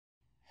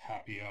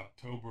Happy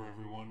October,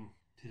 everyone.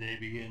 Today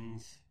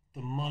begins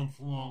the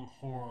month-long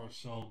horror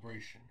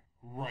celebration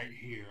right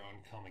here on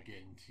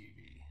Comic-Geddon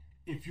TV.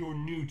 If you're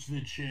new to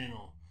the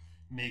channel,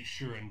 make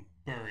sure and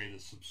bury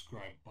the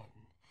subscribe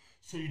button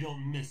so you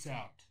don't miss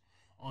out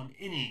on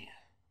any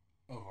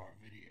of our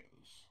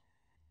videos.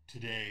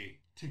 Today,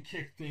 to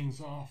kick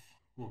things off,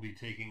 we'll be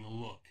taking a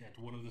look at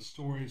one of the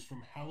stories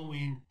from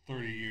Halloween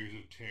 30 Years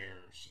of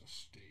Terror, so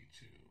stay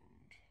tuned.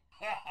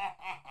 Ha ha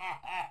ha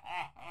ha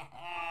ha ha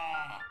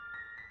ha!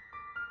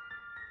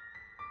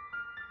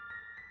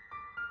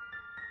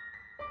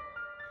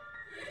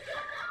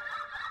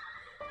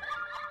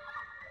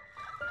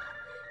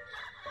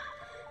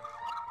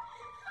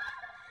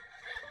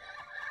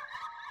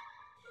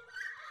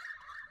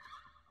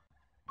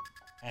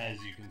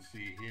 As you can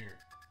see here,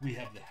 we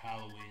have the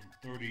Halloween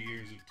 30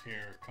 Years of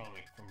Terror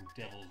comic from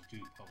Devil's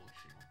Due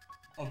Publishing.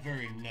 A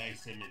very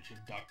nice image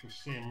of Dr.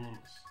 Sam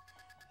Loomis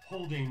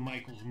holding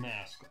Michael's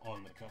mask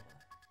on the cover.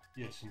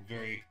 You have some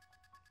very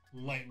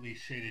lightly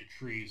shaded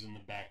trees in the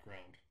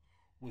background,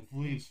 with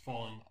leaves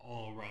falling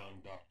all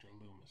around Dr.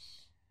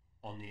 Loomis.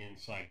 On the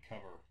inside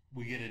cover,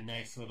 we get a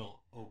nice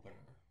little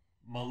opener.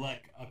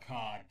 Malek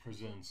Akkad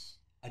presents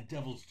a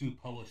Devil's Due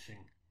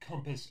Publishing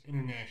Compass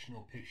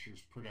International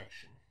Pictures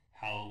production.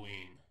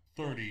 Halloween,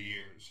 30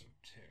 Years of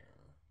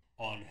Terror.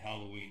 On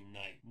Halloween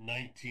night,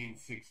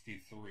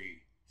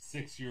 1963,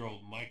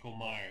 6-year-old Michael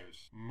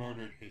Myers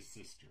murdered his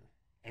sister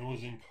and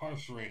was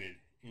incarcerated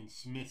in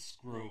Smith's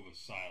Grove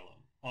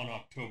Asylum. On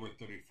October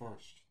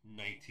 31st,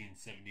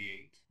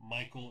 1978,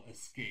 Michael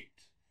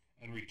escaped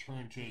and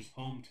returned to his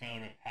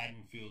hometown of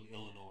Haddonfield,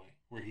 Illinois,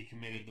 where he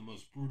committed the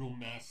most brutal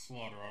mass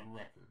slaughter on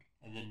record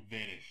and then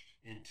vanished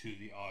into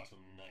the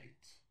autumn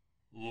night.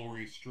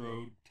 Laurie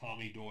Strode,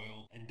 Tommy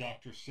Doyle, and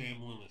Dr.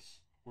 Sam Loomis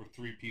were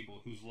three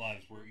people whose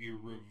lives were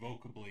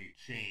irrevocably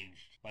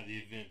changed by the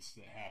events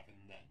that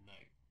happened that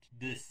night.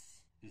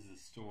 This is the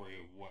story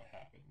of what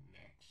happened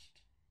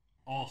next.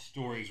 All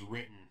stories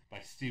written by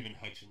Stephen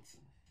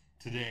Hutchinson.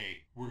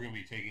 Today, we're going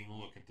to be taking a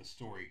look at the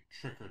story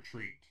Trick or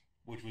Treat,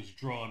 which was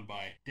drawn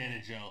by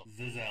Danijel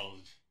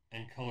Zizelj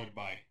and colored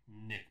by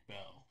Nick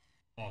Bell.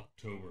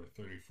 October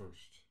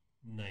 31st,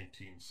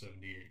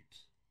 1978.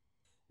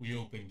 We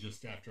open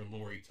just after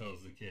Laurie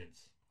tells the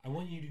kids, "I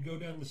want you to go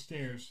down the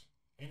stairs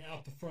and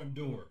out the front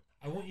door.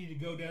 I want you to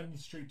go down the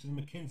street to the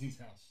McKenzie's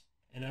house,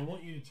 and I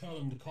want you to tell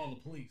them to call the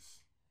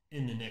police."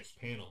 In the next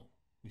panel,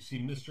 we see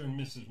Mr. and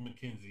Mrs.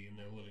 McKenzie in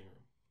their living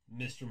room.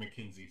 Mr.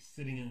 McKenzie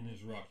sitting in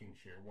his rocking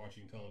chair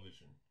watching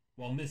television,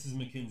 while Mrs.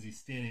 McKenzie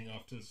standing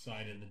off to the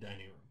side in the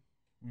dining room.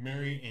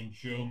 Mary and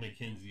Joe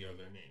McKenzie are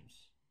their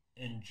names,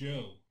 and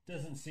Joe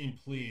doesn't seem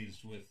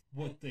pleased with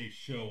what they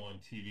show on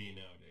TV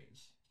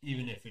nowadays,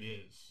 even if it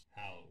is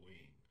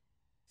Halloween.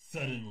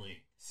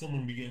 Suddenly,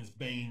 someone begins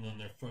banging on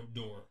their front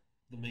door.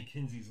 The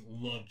McKenzies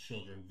loved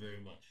children very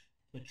much,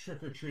 but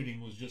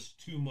trick-or-treating was just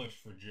too much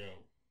for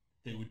Joe.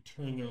 They would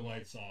turn their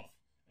lights off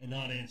and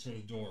not answer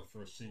the door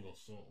for a single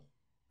soul.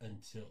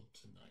 Until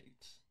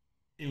tonight.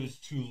 It was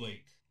too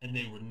late, and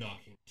they were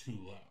knocking too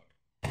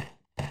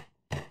loud.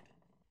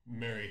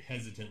 Mary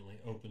hesitantly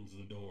opens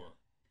the door.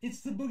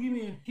 "It's the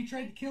boogeyman. He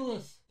tried to kill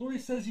us. Laurie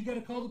says you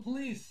gotta call the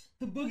police.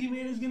 The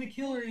boogeyman is gonna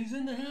kill her. He's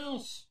in the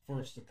house."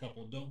 First, the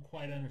couple don't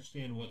quite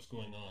understand what's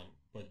going on,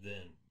 but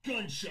then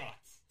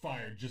gunshots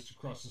fired just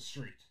across the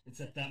street.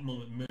 It's at that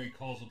moment Mary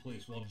calls the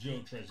police while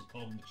Joe tries to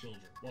calm the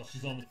children. While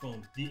she's on the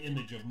phone, the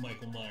image of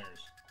Michael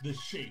Myers, the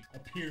shape,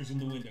 appears in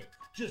the window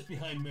just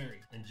behind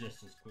Mary and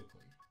just as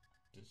quickly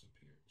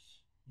disappears.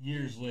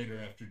 Years later,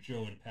 after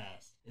Joe had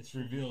passed, it's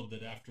revealed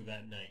that after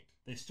that night,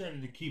 they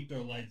started to keep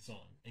their lights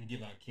on and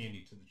give out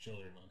candy to the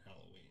children on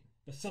Halloween.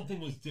 But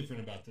something was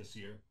different about this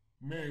year.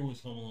 Mary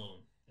was home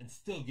alone and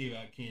still gave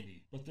out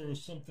candy, but there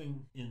was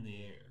something in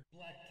the air.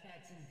 Black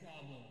cats and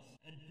goblins,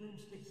 and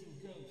broomsticks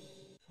and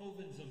ghosts,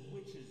 covens of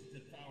witches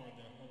devour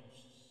their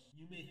hosts.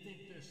 You may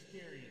think they're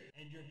scary,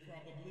 and you're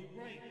probably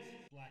right.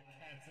 Black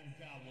cats and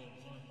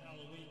goblins on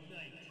Halloween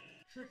night.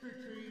 Trick or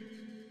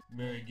treat.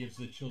 Mary gives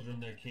the children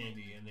their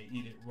candy, and they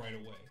eat it right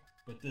away.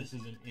 But this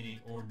isn't any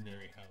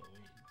ordinary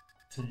Halloween.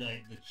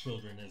 Tonight, the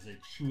children, as they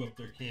chew up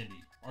their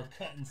candy, are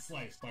cut and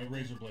sliced by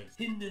razor blades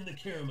hidden in the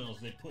caramels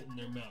they put in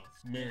their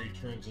mouths. Mary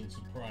turns in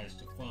surprise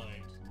to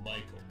find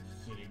Michael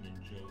sitting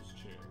in Joe's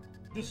chair.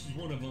 This is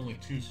one of only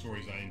two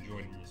stories I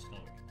enjoyed in this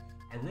comic.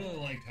 I really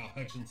liked how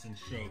Hutchinson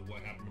showed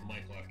what happened to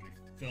Michael after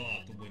he fell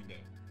out the window,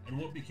 and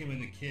what became of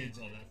the kids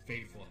on that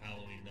fateful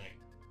Halloween night.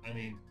 I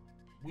mean,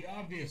 we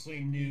obviously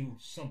knew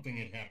something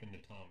had happened to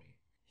Tommy.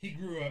 He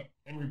grew up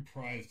and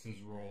reprised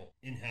his role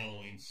in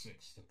Halloween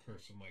 6, The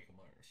Curse of Michael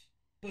Myers.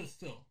 But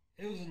still,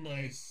 it was a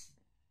nice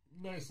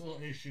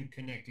little issue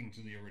connecting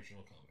to the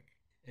original comic.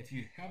 If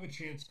you have a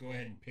chance, go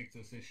ahead and pick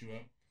this issue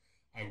up.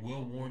 I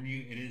will warn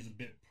you, it is a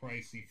bit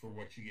pricey for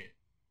what you get.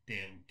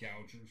 Damn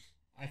gougers.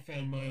 I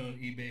found mine on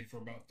eBay for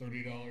about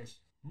 $30.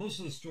 Most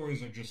of the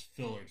stories are just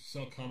filler to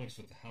sell comics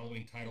with the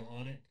Halloween title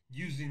on it,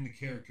 using the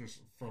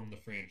characters from the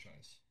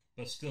franchise.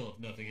 But still, if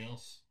nothing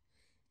else,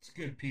 it's a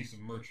good piece of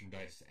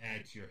merchandise to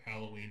add to your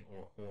Halloween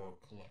or horror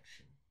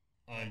collection.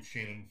 I'm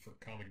Shannon for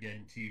Comic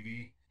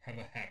TV. Have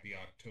a happy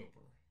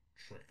October.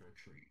 Trick or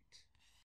treat.